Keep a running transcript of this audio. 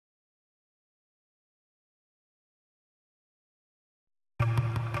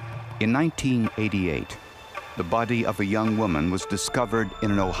In 1988, the body of a young woman was discovered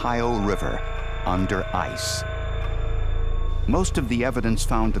in an Ohio river under ice. Most of the evidence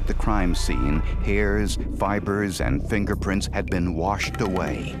found at the crime scene, hairs, fibers, and fingerprints, had been washed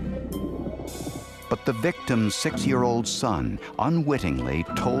away. But the victim's 6-year-old son unwittingly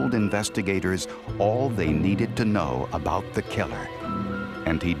told investigators all they needed to know about the killer.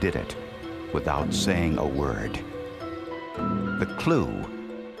 And he did it without saying a word. The clue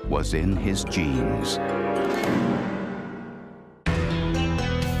was in his genes.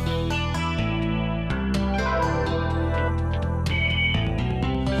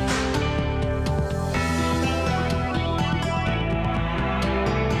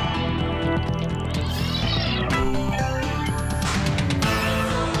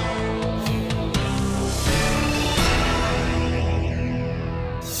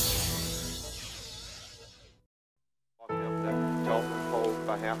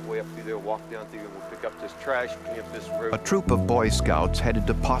 A troop of Boy Scouts headed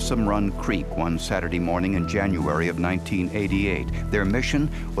to Possum Run Creek one Saturday morning in January of 1988. Their mission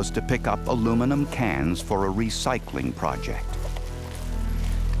was to pick up aluminum cans for a recycling project.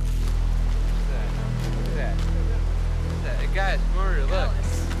 Look at that. Hey guys, come over here, look.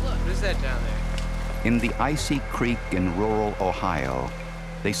 What is that down there? In the icy creek in rural Ohio,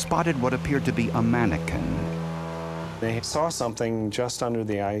 they spotted what appeared to be a mannequin. They saw something just under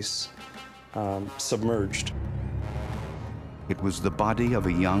the ice, submerged. It was the body of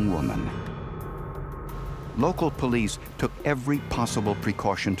a young woman. Local police took every possible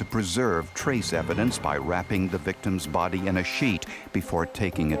precaution to preserve trace evidence by wrapping the victim's body in a sheet before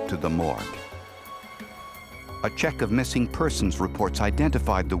taking it to the morgue. A check of missing persons reports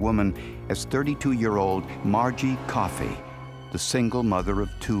identified the woman as 32-year-old Margie Coffey, the single mother of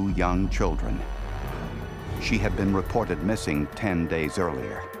 2 young children. She had been reported missing 10 days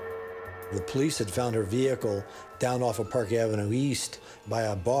earlier. The police had found her vehicle down off of Park Avenue East by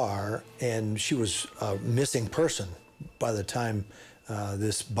a bar, and she was a missing person by the time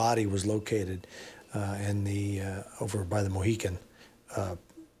this body was located over by the Mohican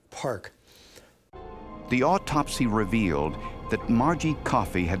Park. The autopsy revealed that Margie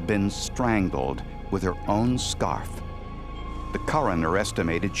Coffey had been strangled with her own scarf. The coroner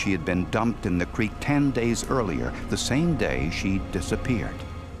estimated she had been dumped in the creek 10 days earlier, the same day she disappeared.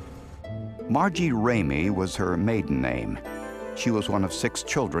 Margie Ramey was her maiden name. She was one of 6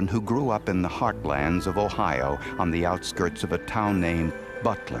 children who grew up in the heartlands of Ohio on the outskirts of a town named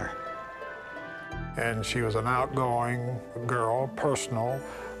Butler. And she was an outgoing girl, personal.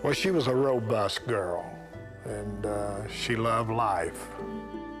 Well, she was a robust girl, and she loved life.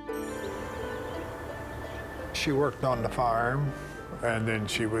 She worked on the farm, and then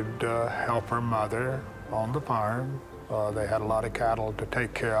she would help her mother on the farm. They had a lot of cattle to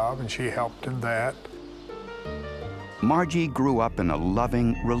take care of, and she helped in that. Margie grew up in a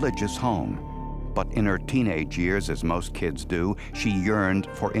loving, religious home. But in her teenage years, as most kids do, she yearned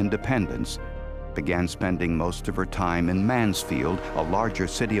for independence, began spending most of her time in Mansfield, a larger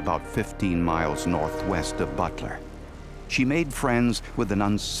city about 15 miles northwest of Butler. She made friends with an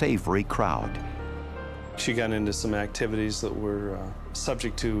unsavory crowd. She got into some activities that were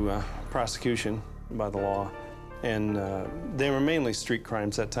subject to prosecution by the law. And they were mainly street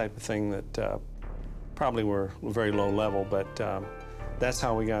crimes, that type of thing that probably were very low level, but that's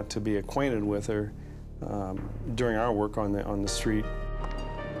how we got to be acquainted with her during our work on the street.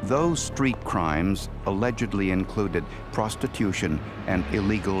 Those street crimes allegedly included prostitution and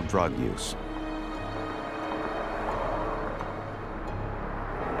illegal drug use.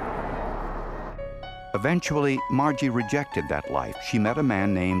 Eventually, Margie rejected that life. She met a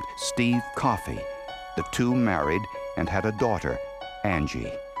man named Steve Coffey. The 2 married and had a daughter,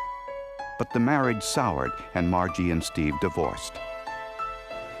 Angie. But the marriage soured, and Margie and Steve divorced.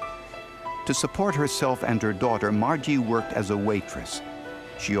 To support herself and her daughter, Margie worked as a waitress.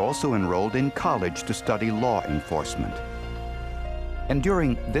 She also enrolled in college to study law enforcement. And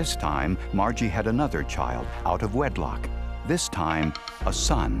during this time, Margie had another child out of wedlock, this time a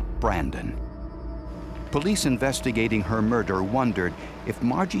son, Brandon. Police investigating her murder wondered if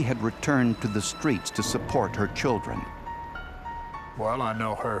Margie had returned to the streets to support her children. Well, I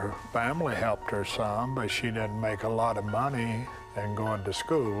know her family helped her some, but she didn't make a lot of money and going to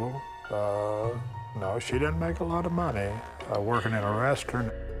school. No, she didn't make a lot of money working in a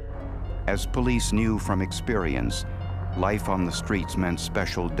restaurant. As police knew from experience, life on the streets meant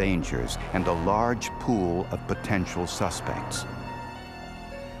special dangers and a large pool of potential suspects.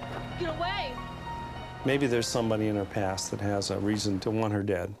 Get away! Maybe there's somebody in her past that has a reason to want her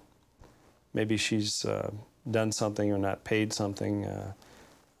dead. Maybe she's done something or not paid something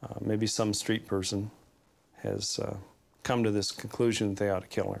maybe some street person has come to this conclusion that they ought to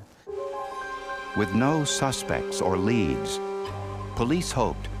kill her. With no suspects or leads, police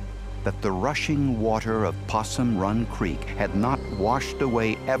hoped that the rushing water of Possum Run Creek had not washed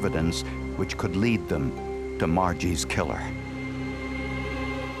away evidence which could lead them to Margie's killer.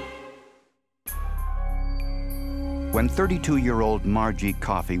 When 32-year-old Margie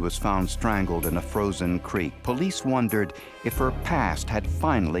Coffey was found strangled in a frozen creek, police wondered if her past had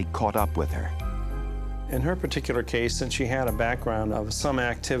finally caught up with her. In her particular case, since she had a background of some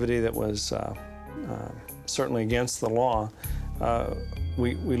activity that was certainly against the law,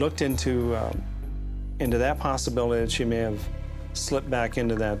 we looked into that possibility that she may have slipped back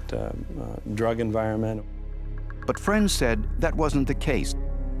into that drug environment. But friends said that wasn't the case.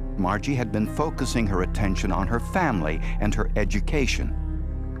 Margie had been focusing her attention on her family and her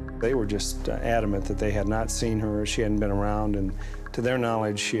education. They were just adamant that they had not seen her, she hadn't been around, and to their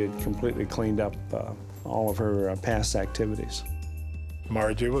knowledge, she had completely cleaned up all of her past activities.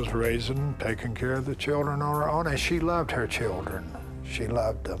 Margie was raising, taking care of the children on her own, and she loved her children. She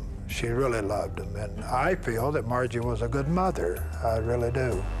loved them. She really loved them. And I feel that Margie was a good mother. I really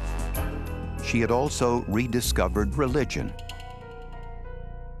do. She had also rediscovered religion.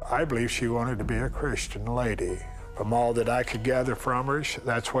 I believe she wanted to be a Christian lady. From all that I could gather from her,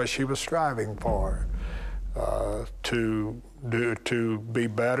 that's what she was striving for. To be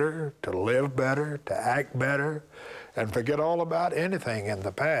better, to live better, to act better, and forget all about anything in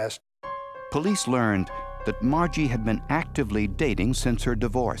the past. Police learned that Margie had been actively dating since her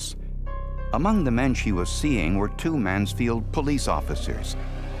divorce. Among the men she was seeing were 2 Mansfield police officers,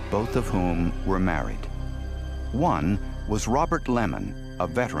 both of whom were married. One was Robert Lemon, a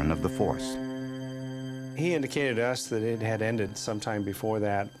veteran of the force. He indicated to us that it had ended sometime before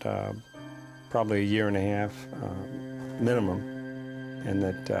that, probably a year and a half minimum, and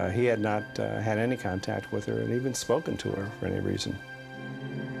that he had not had any contact with her and even spoken to her for any reason.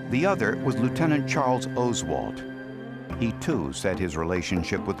 The other was Lieutenant Charles Oswald. He too said his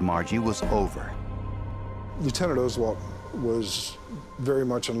relationship with Margie was over. Lieutenant Oswald was very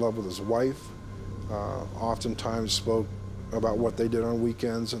much in love with his wife, oftentimes spoke about what they did on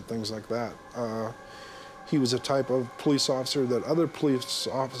weekends and things like that. He was a type of police officer that other police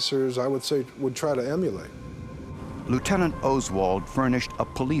officers, I would say, would try to emulate. Lieutenant Oswald furnished a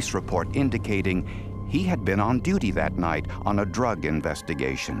police report indicating he had been on duty that night on a drug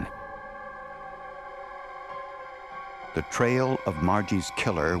investigation. The trail of Margie's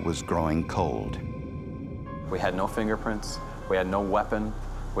killer was growing cold. We had no fingerprints, we had no weapon,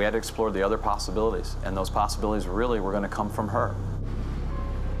 we had to explore the other possibilities, and those possibilities really were going to come from her.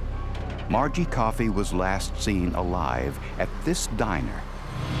 Margie Coffey was last seen alive at this diner,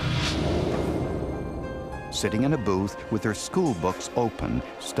 sitting in a booth with her school books open,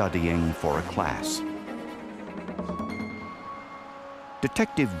 studying for a class.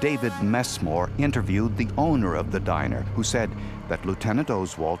 Detective David Messmore interviewed the owner of the diner, who said that Lieutenant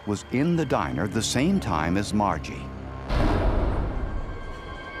Oswald was in the diner the same time as Margie.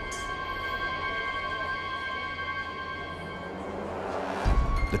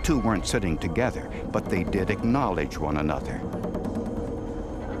 The two weren't sitting together, but they did acknowledge one another.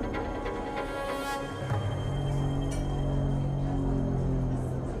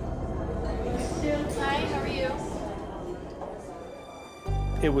 Hi, how are you?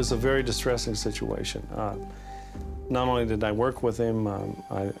 It was a very distressing situation. Not only did I work with him,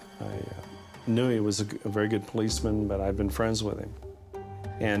 I knew he was a very good policeman, but I'd been friends with him.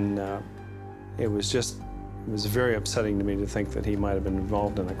 And it was very upsetting to me to think that he might have been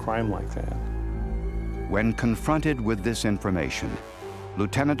involved in a crime like that. When confronted with this information,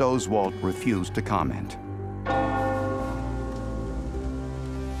 Lieutenant Oswald refused to comment.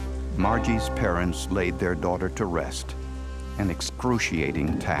 Margie's parents laid their daughter to rest, an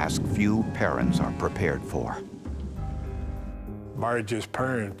excruciating task few parents are prepared for. Margie's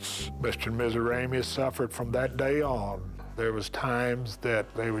parents, Mr. and Mrs. Ramey, suffered from that day on. There was times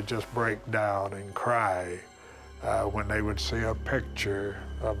that they would just break down and cry when they would see a picture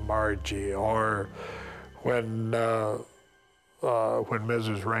of Margie, or when Mrs.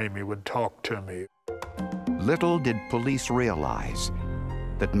 Ramey would talk to me. Little did police realize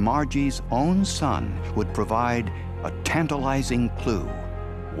that Margie's own son would provide a tantalizing clue,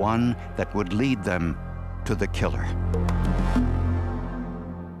 one that would lead them to the killer.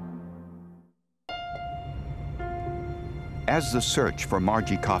 As the search for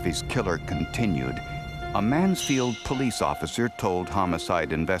Margie Coffey's killer continued, a Mansfield police officer told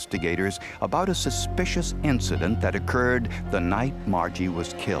homicide investigators about a suspicious incident that occurred the night Margie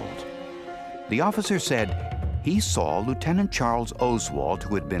was killed. The officer said he saw Lieutenant Charles Oswald,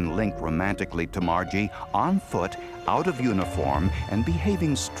 who had been linked romantically to Margie, on foot, out of uniform, and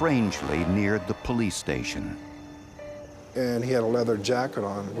behaving strangely near the police station. And he had a leather jacket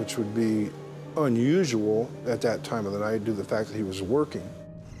on, which would be unusual at that time of the night due to the fact that he was working.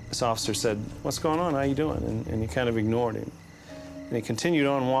 This officer said, "What's going on? How you doing?" And he kind of ignored him. And he continued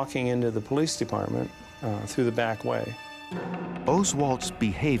on walking into the police department through the back way. Oswald's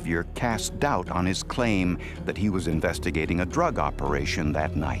behavior cast doubt on his claim that he was investigating a drug operation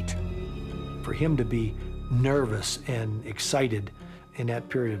that night. For him to be nervous and excited in that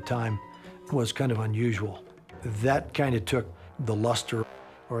period of time was kind of unusual. That kind of took the luster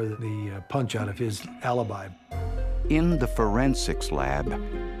or the punch out of his alibi. In the forensics lab,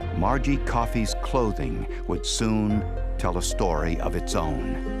 Margie Coffey's clothing would soon tell a story of its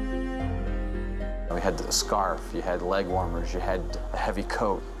own. We had a scarf, you had leg warmers, you had a heavy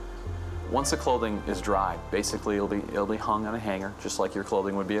coat. Once the clothing is dried, basically it'll be hung on a hanger, just like your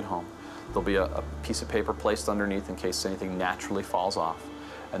clothing would be at home. There'll be a piece of paper placed underneath in case anything naturally falls off.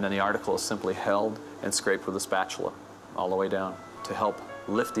 And then the article is simply held and scraped with a spatula all the way down to help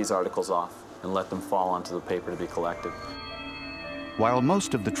lift these articles off and let them fall onto the paper to be collected. While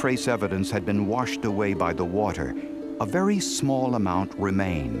most of the trace evidence had been washed away by the water, a very small amount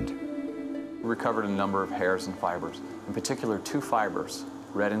remained. We recovered a number of hairs and fibers, in particular 2 fibers,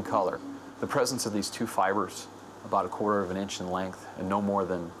 red in color. The presence of these 2 fibers, about 1/4 of an inch in length and no more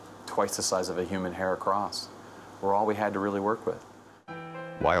than twice the size of a human hair across, were all we had to really work with.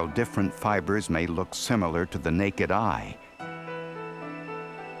 While different fibers may look similar to the naked eye,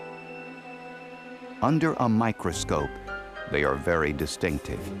 under a microscope, they are very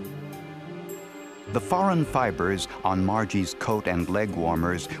distinctive. The foreign fibers on Margie's coat and leg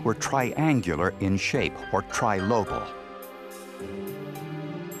warmers were triangular in shape, or trilobal.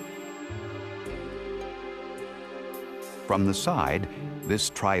 From the side, this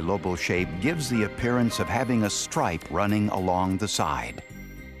trilobal shape gives the appearance of having a stripe running along the side.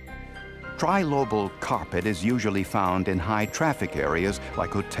 Trilobal carpet is usually found in high traffic areas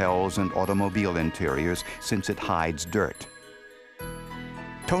like hotels and automobile interiors, since it hides dirt.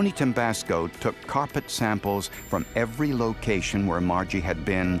 Tony Tambasco took carpet samples from every location where Margie had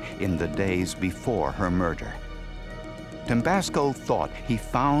been in the days before her murder. Tambasco thought he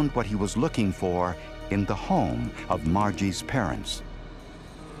found what he was looking for in the home of Margie's parents.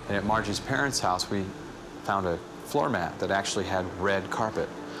 And at Margie's parents' house, we found a floor mat that actually had red carpet.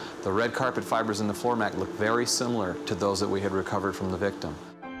 The red carpet fibers in the floor mat looked very similar to those that we had recovered from the victim.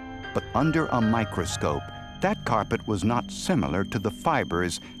 But under a microscope, that carpet was not similar to the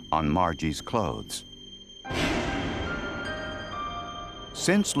fibers on Margie's clothes.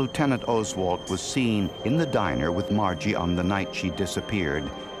 Since Lieutenant Oswald was seen in the diner with Margie on the night she disappeared,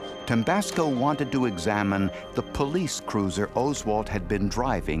 Tambasco wanted to examine the police cruiser Oswald had been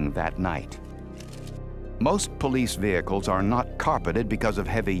driving that night. Most police vehicles are not carpeted because of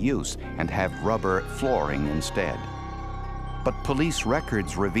heavy use and have rubber flooring instead. But police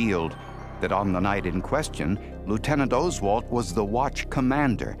records revealed that on the night in question, Lieutenant Oswald was the watch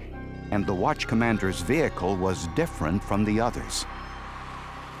commander, and the watch commander's vehicle was different from the others.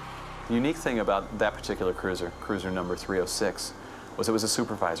 The unique thing about that particular cruiser, cruiser number 306, was it was a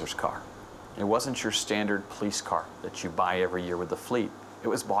supervisor's car. It wasn't your standard police car that you buy every year with the fleet. It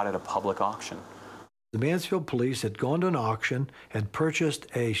was bought at a public auction. The Mansfield Police had gone to an auction, had purchased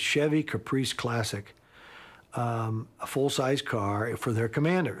a Chevy Caprice Classic, a full-size car for their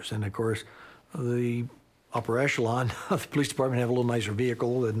commanders. And of course, the upper echelon of the police department have a little nicer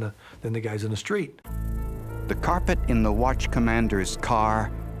vehicle than the guys in the street. The carpet in the watch commander's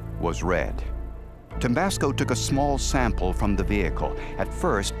car was red. Tambasco took a small sample from the vehicle. At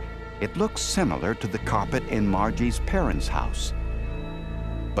first, it looked similar to the carpet in Margie's parents' house.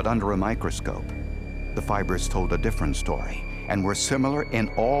 But under a microscope, the fibers told a different story and were similar in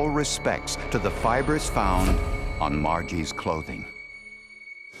all respects to the fibers found on Margie's clothing.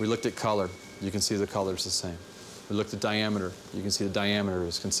 We looked at color. You can see the color's the same. We looked at diameter. You can see the diameter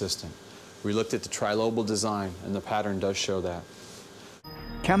is consistent. We looked at the trilobal design, and the pattern does show that.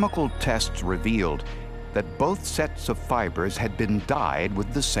 Chemical tests revealed that both sets of fibers had been dyed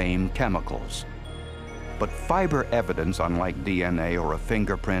with the same chemicals. But fiber evidence, unlike DNA or a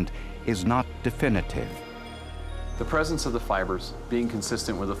fingerprint, is not definitive. The presence of the fibers, being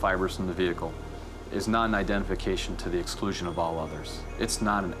consistent with the fibers in the vehicle, is not an identification to the exclusion of all others. It's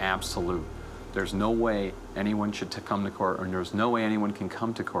not an absolute. There's no way anyone should come to court, or there's no way anyone can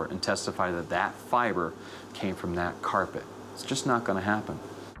come to court and testify that that fiber came from that carpet. It's just not going to happen.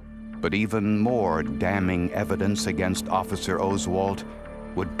 But even more damning evidence against Officer Oswald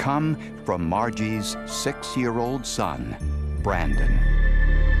would come from Margie's 6-year-old son, Brandon.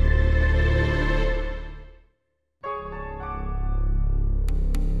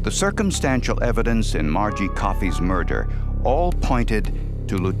 The circumstantial evidence in Margie Coffey's murder all pointed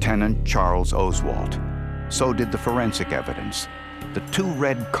to Lieutenant Charles Oswalt. So did the forensic evidence. The 2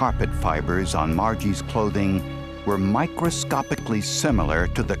 red carpet fibers on Margie's clothing were microscopically similar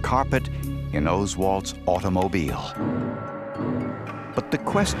to the carpet in Oswalt's automobile. But the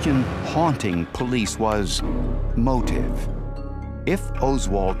question haunting police was motive. If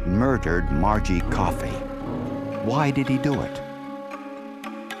Oswalt murdered Margie Coffey, why did he do it?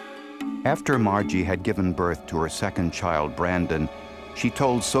 After Margie had given birth to her 2nd child, Brandon, she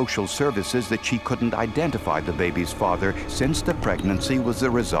told social services that she couldn't identify the baby's father since the pregnancy was the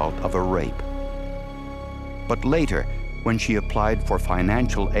result of a rape. But later, when she applied for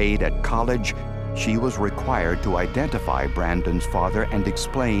financial aid at college, she was required to identify Brandon's father and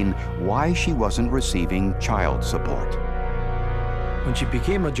explain why she wasn't receiving child support. When she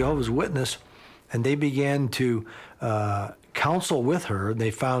became a Jehovah's Witness and they began to counsel with her, and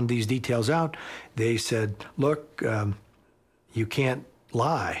they found these details out, they said, look, you can't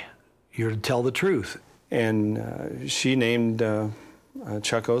lie. You're to tell the truth. And she named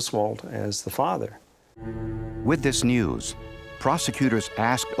Chuck Oswalt as the father. With this news, prosecutors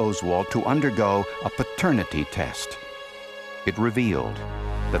asked Oswalt to undergo a paternity test. It revealed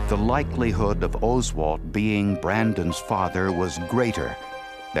that the likelihood of Oswalt being Brandon's father was greater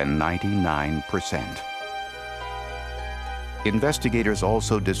than 99%. Investigators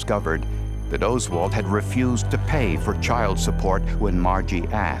also discovered that Oswalt had refused to pay for child support when Margie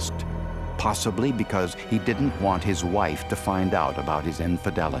asked, possibly because he didn't want his wife to find out about his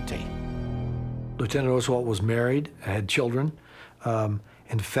infidelity. Lieutenant Oswalt was married, had children.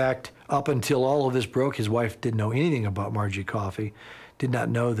 In fact, up until all of this broke, his wife didn't know anything about Margie Coffey, did not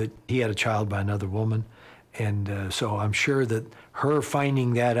know that he had a child by another woman. And so I'm sure that her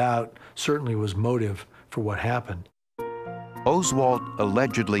finding that out certainly was motive for what happened. Oswalt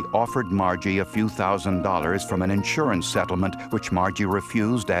allegedly offered Margie a few $1,000s from an insurance settlement, which Margie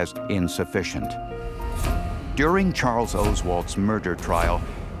refused as insufficient. During Charles Oswalt's murder trial,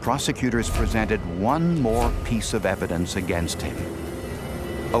 prosecutors presented one more piece of evidence against him.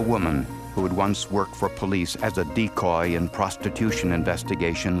 A woman who had once worked for police as a decoy in prostitution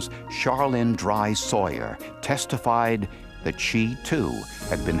investigations, Charlene Dry Sawyer, testified that she, too,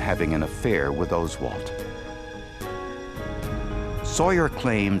 had been having an affair with Oswalt. Sawyer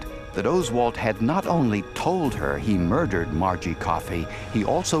claimed that Oswalt had not only told her he murdered Margie Coffey, he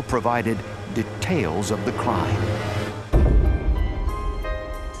also provided details of the crime.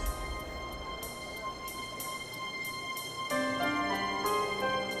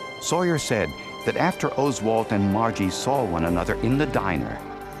 Sawyer said that after Oswalt and Margie saw one another in the diner,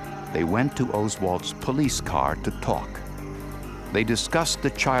 they went to Oswalt's police car to talk. They discussed the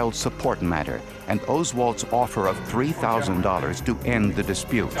child support matter and Oswalt's offer of $3,000 to end the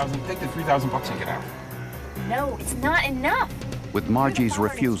dispute. Take the $3,000 and get out. No, it's not enough. With Margie's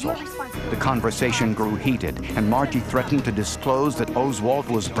refusal, the conversation grew heated, and Margie threatened to disclose that Oswalt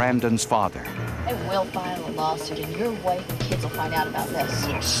was Brandon's father. I will file a lawsuit, and your wife and kids will find out about this.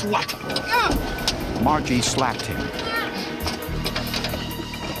 You slut! Margie slapped him.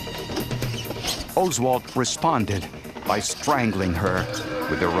 Oswalt responded by strangling her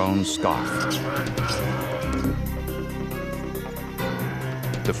with her own scarf.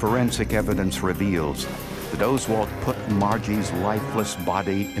 The forensic evidence reveals that Oswalt put Margie's lifeless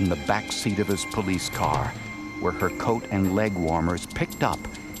body in the back seat of his police car, where her coat and leg warmers picked up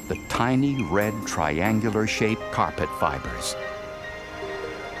the tiny red triangular-shaped carpet fibers.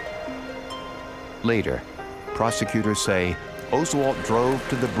 Later, prosecutors say Oswalt drove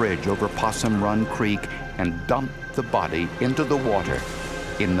to the bridge over Possum Run Creek and dumped the body into the water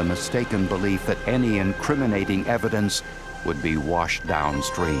in the mistaken belief that any incriminating evidence would be washed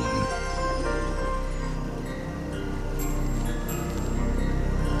downstream.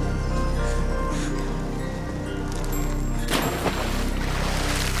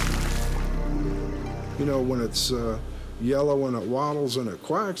 You know, when it's yellow and it waddles and it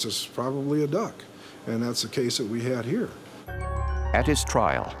quacks, it's probably a duck. And that's the case that we had here. At his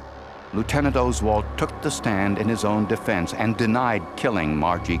trial, Lieutenant Oswalt took the stand in his own defense and denied killing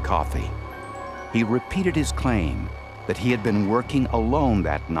Margie Coffey. He repeated his claim that he had been working alone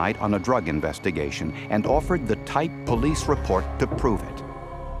that night on a drug investigation and offered the typed police report to prove it.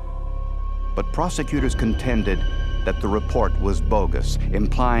 But prosecutors contended that the report was bogus,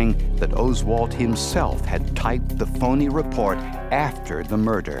 implying that Oswalt himself had typed the phony report after the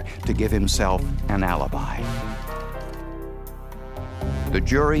murder to give himself an alibi. The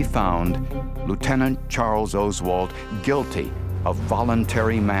jury found Lieutenant Charles Oswald guilty of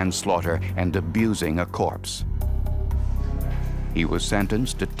voluntary manslaughter and abusing a corpse. He was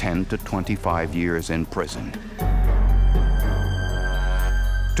sentenced to 10 to 25 years in prison.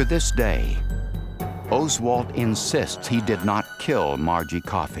 To this day, Oswald insists he did not kill Margie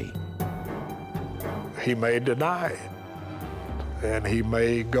Coffey. He may deny it, and he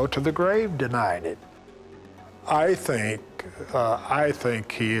may go to the grave denying it. I think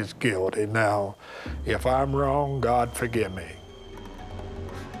he is guilty. Now, if I'm wrong, God forgive me.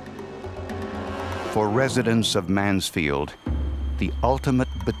 For residents of Mansfield, the ultimate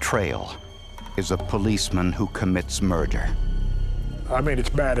betrayal is a policeman who commits murder. I mean, it's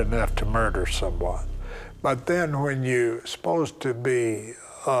bad enough to murder someone, but then when you're supposed to be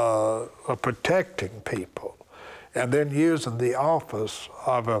protecting people and then using the office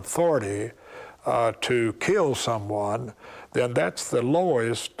of authority to kill someone, then that's the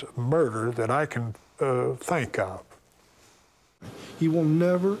lowest murder that I can think of. He will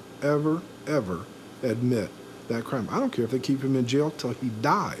never, ever, ever admit that crime. I don't care if they keep him in jail till he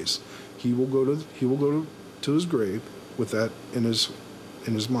dies. He will go to his grave with that in his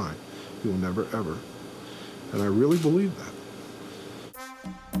mind. He will never, ever. And I really believe that.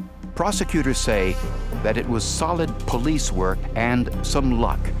 Prosecutors say that it was solid police work and some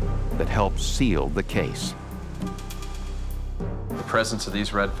luck that helped seal the case. The presence of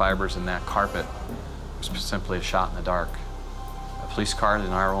these red fibers in that carpet was simply a shot in the dark. A police car in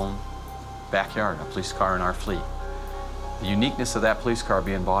our own backyard, a police car in our fleet. The uniqueness of that police car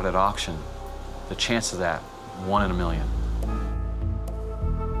being bought at auction, the chance of that, 1 in a million.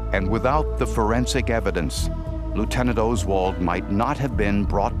 And without the forensic evidence, Lieutenant Oswald might not have been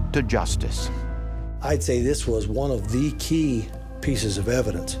brought to justice. I'd say this was one of the key pieces of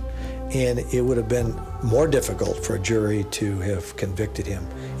evidence, and it would have been more difficult for a jury to have convicted him,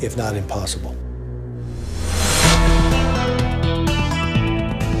 if not impossible.